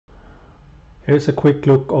Here's a quick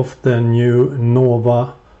look of the new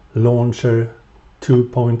Nova Launcher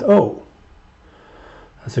 2.0.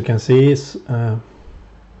 As you can see,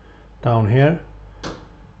 down here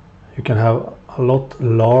you can have a lot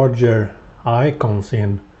larger icons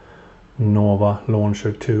in Nova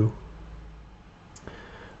Launcher 2.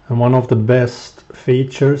 And one of the best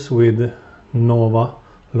features with Nova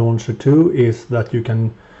Launcher 2 is that you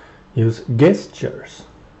can use gestures.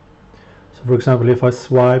 So for example, if I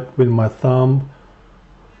swipe with my thumb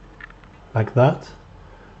like that,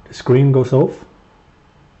 the screen goes off.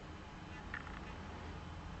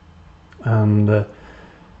 And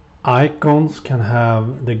icons can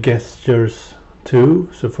have the gestures too.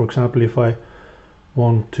 So for example, if I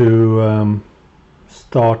want to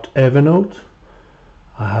start Evernote,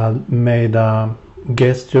 I have made a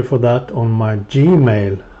gesture for that on my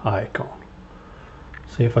Gmail icon.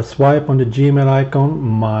 So if I swipe on the Gmail icon,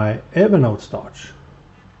 my Evernote starts.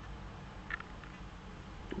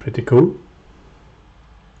 Pretty cool.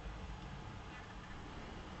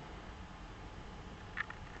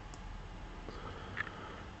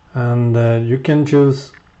 And you can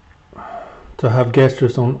choose to have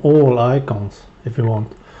gestures on all icons if you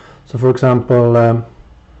want. So for example,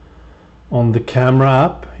 on the camera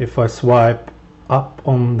app, if I swipe up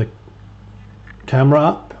on the camera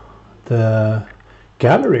app, the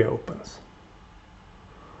gallery opens.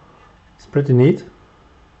 It's pretty neat.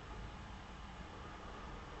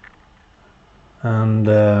 And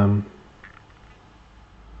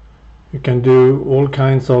you can do all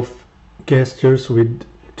kinds of gestures with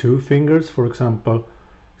 2 fingers. For example,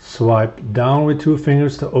 swipe down with 2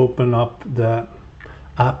 fingers to open up the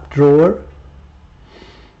app drawer.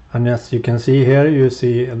 And as you can see here, you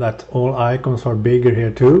see that all icons are bigger here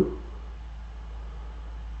too.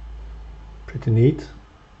 Pretty neat.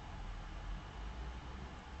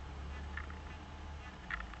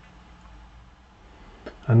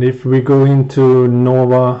 And if we go into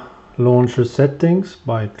Nova Launcher settings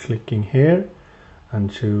by clicking here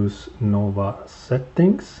and choose Nova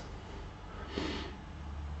settings,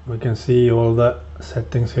 we can see all the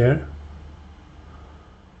settings here.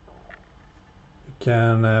 You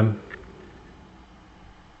can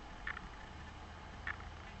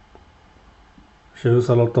choose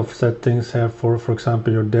a lot of settings here for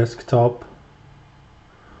example, your desktop,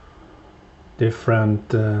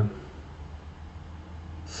 different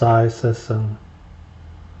sizes and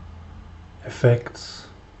effects.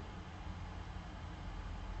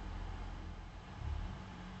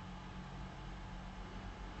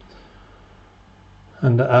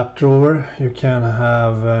 And the app drawer, you can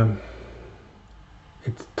have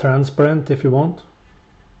it's transparent if you want.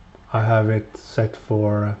 I have it set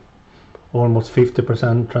for almost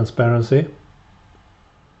 50% transparency.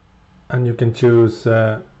 And you can choose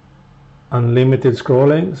unlimited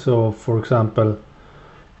scrolling. So for example,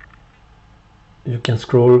 you can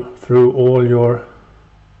scroll through all your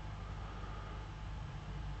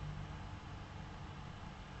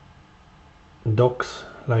docs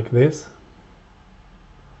like this.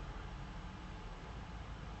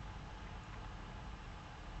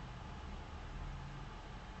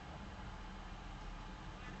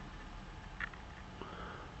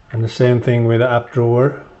 And the same thing with the app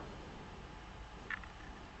drawer.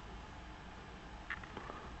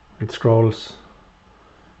 It scrolls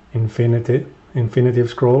infinitive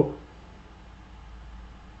scroll.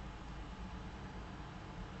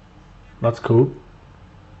 That's cool.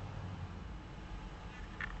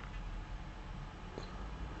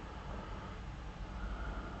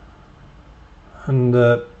 And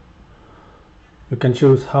you can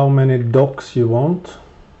choose how many docs you want.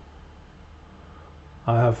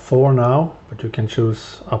 I have 4 now, but you can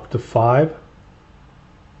choose up to 5.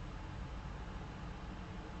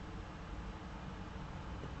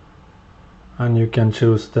 And you can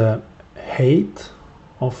choose the height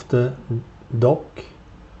of the dock.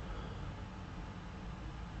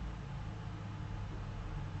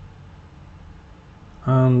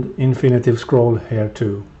 And infinitive scroll here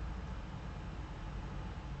too.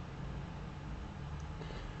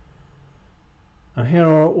 And here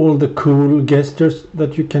are all the cool gestures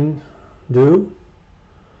that you can do.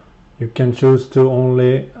 You can choose to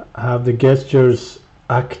only have the gestures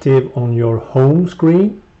active on your home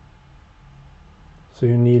screen. So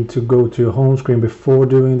you need to go to your home screen before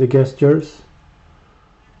doing the gestures.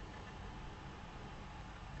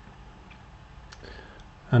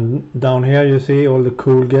 And down here you see all the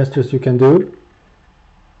cool gestures you can do.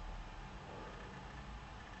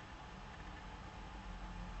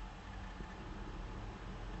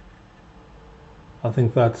 I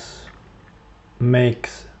think that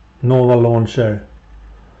makes Nova Launcher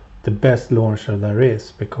the best launcher there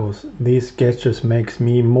is, because these gestures makes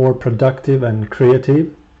me more productive and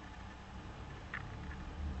creative.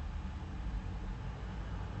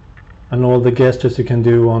 And all the gestures you can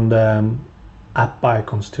do on the app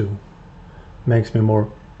icons too makes me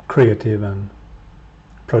more creative and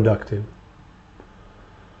productive.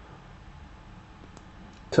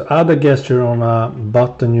 To add a gesture on a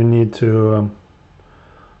button, you need to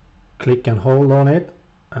click and hold on it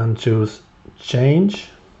and choose change,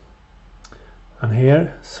 and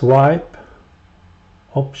here swipe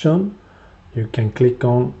option, you can click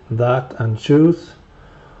on that and choose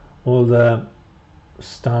all the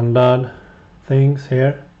standard things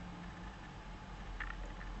here,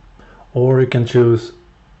 or you can choose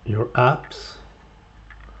your apps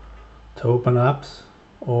to open apps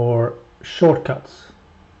or shortcuts.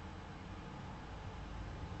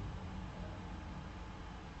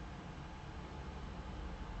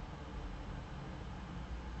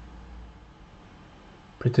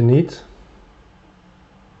 Pretty neat.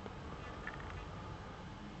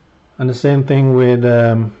 And the same thing with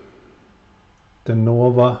the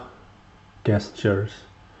Nova gestures.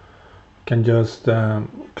 You can just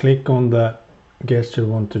click on the gesture you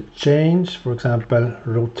want to change, for example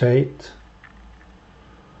rotate,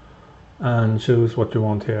 and choose what you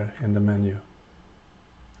want here in the menu.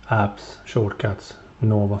 Apps, shortcuts,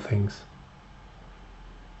 Nova things.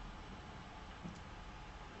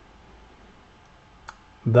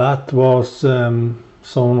 That was some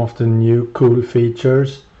of the new cool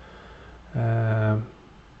features. Here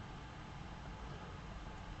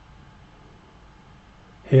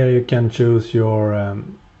you can choose your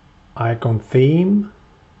icon theme,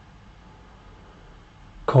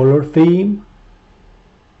 color theme,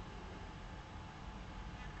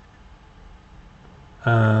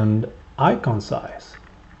 and icon size.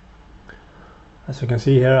 As you can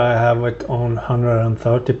see here, I have it on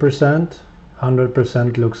 130%.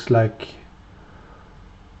 100% looks like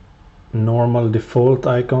normal default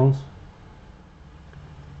icons.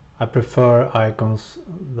 I prefer icons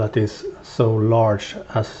that is so large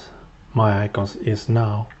as my icons is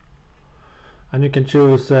now. And you can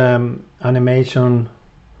choose animation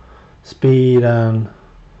speed and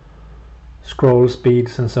scroll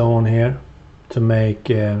speeds and so on here to make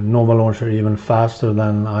Nova Launcher even faster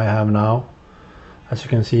than I have now. As you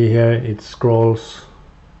can see here, it scrolls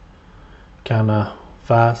kinda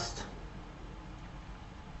fast.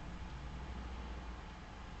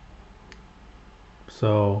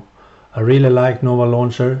 So I really like Nova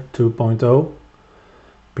Launcher 2.0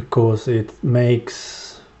 because it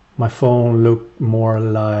makes my phone look more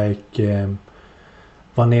like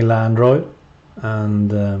vanilla Android,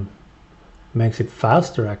 and makes it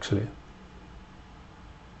faster actually.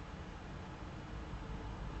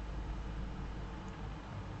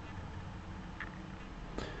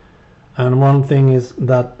 And one thing is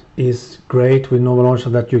that is great with Nova Launcher,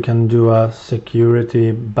 that you can do a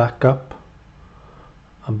security backup,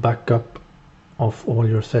 a backup of all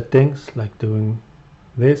your settings, like doing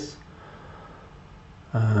this,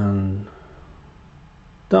 and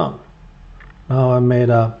done. Now I made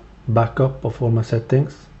a backup of all my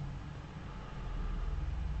settings.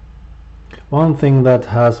 One thing that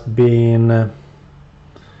has been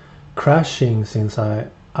crashing since I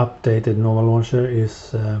updated Nova Launcher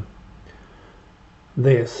is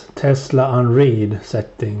this Tesla Unread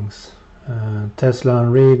settings. Tesla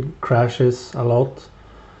Unread crashes a lot.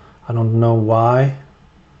 I don't know why,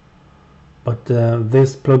 but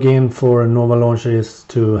this plugin for Nova Launcher is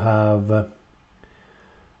to have,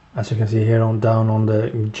 as you can see here down on the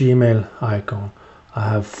Gmail icon, I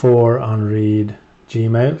have 4 unread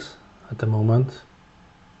Gmails at the moment.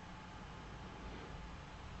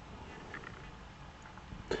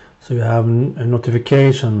 So you have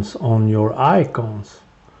notifications on your icons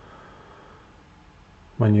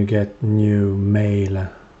when you get new mail,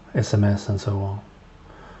 SMS and so on.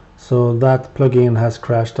 So that plugin has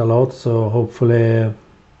crashed a lot, so hopefully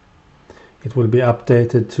it will be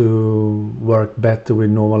updated to work better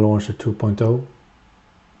with Nova Launcher 2.0.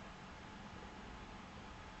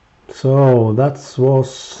 So that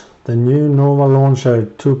was the new Nova Launcher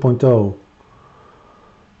 2.0,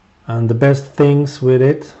 and the best things with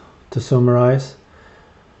it, to summarize,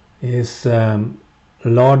 is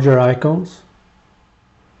larger icons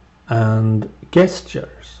and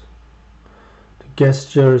gestures. The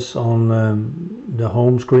gestures on the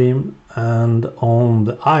home screen and on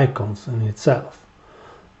the icons in itself.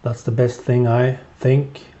 That's the best thing I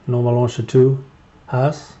think Nova Launcher 2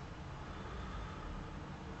 has.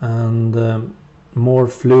 And more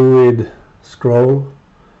fluid scroll.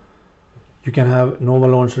 You can have Nova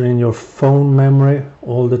Launcher in your phone memory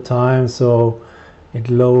all the time, so It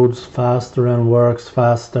loads faster and works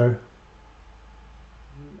faster.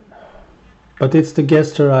 But it's the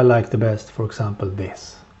gesture I like the best. For example,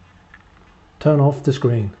 this. Turn off the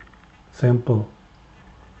screen. Simple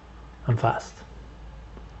and fast.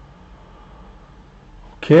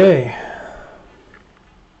 Okay.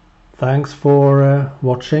 Thanks for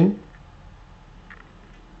watching.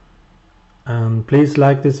 And please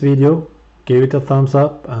like this video. Give it a thumbs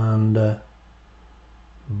up and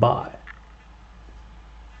bye.